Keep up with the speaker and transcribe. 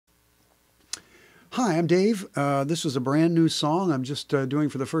Hi, I'm Dave. This is a brand new song I'm just doing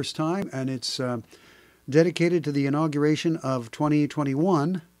for the first time, and it's dedicated to the inauguration of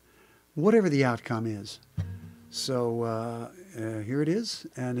 2021, whatever the outcome is. So here it is,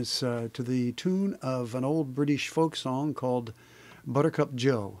 and it's to the tune of an old British folk song called Buttercup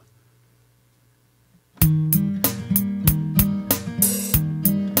Joe.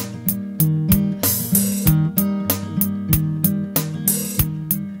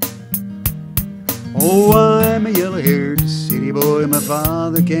 Oh, I'm a yellow-haired city boy. My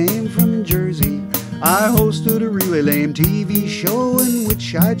father came from Jersey. I hosted a really lame TV show in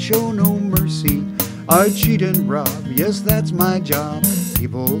which I'd show no mercy. I'd cheat and rob, yes, that's my job.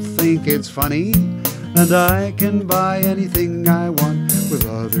 People think it's funny, and I can buy anything I want with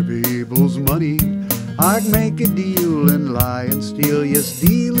other people's money. I'd make a deal and lie and steal, yes,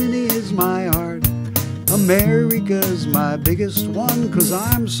 dealing is my art. America's my biggest one, 'cause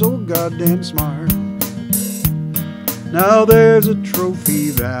I'm so goddamn smart. Now there's a trophy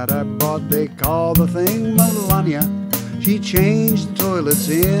that I bought, they call the thing Melania. She changed the toilets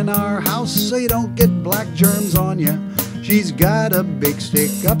in our house so you don't get black germs on ya. She's got a big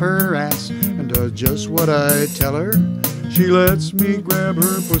stick up her ass and does just what I tell her. She lets me grab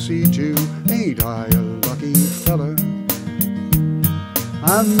her pussy too, ain't I a lucky fella?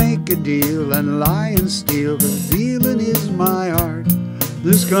 I make a deal and lie and steal, 'cause dealing is my art.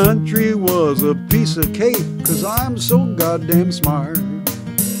 This country was a piece of cake, 'cause I'm so goddamn smart.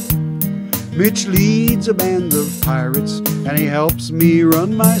 Mitch leads a band of pirates, and he helps me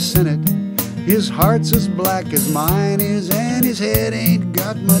run my Senate. His heart's as black as mine is, and his head ain't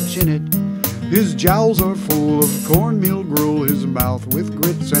got much in it. His jowls are full of cornmeal gruel, his mouth with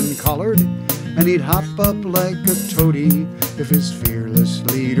grits and collard, and he'd hop up like a toady if his fearless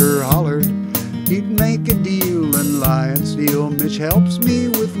leader hollered. He'd make a deal and lie and steal. Mitch helps me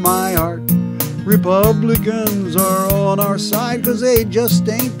with my art. Republicans are on our side, 'cause they just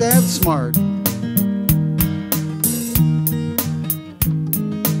ain't that smart.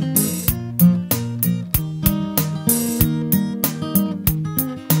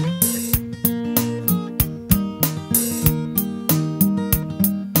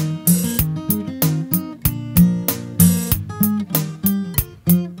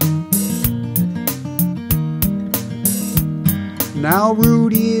 Now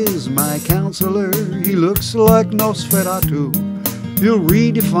Rudy is my counselor, he looks like Nosferatu. He'll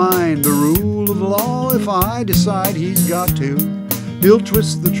redefine the rule of law if I decide he's got to. He'll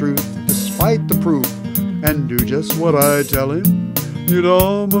twist the truth despite the proof and do just what I tell him. You'd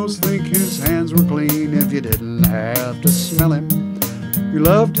almost think his hands were clean if you didn't have to smell him. We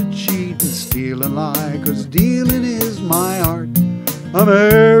love to cheat and steal and lie, 'cause dealing is my art.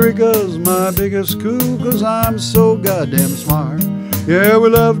 America's my biggest coup, 'cause I'm so goddamn smart. Yeah, we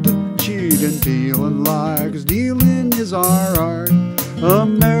love to cheat and steal and lie, 'cause dealing is our art.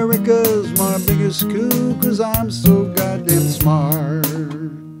 America's my biggest coup, 'cause I'm so goddamn smart.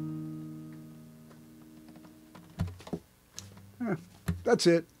 That's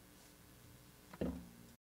it.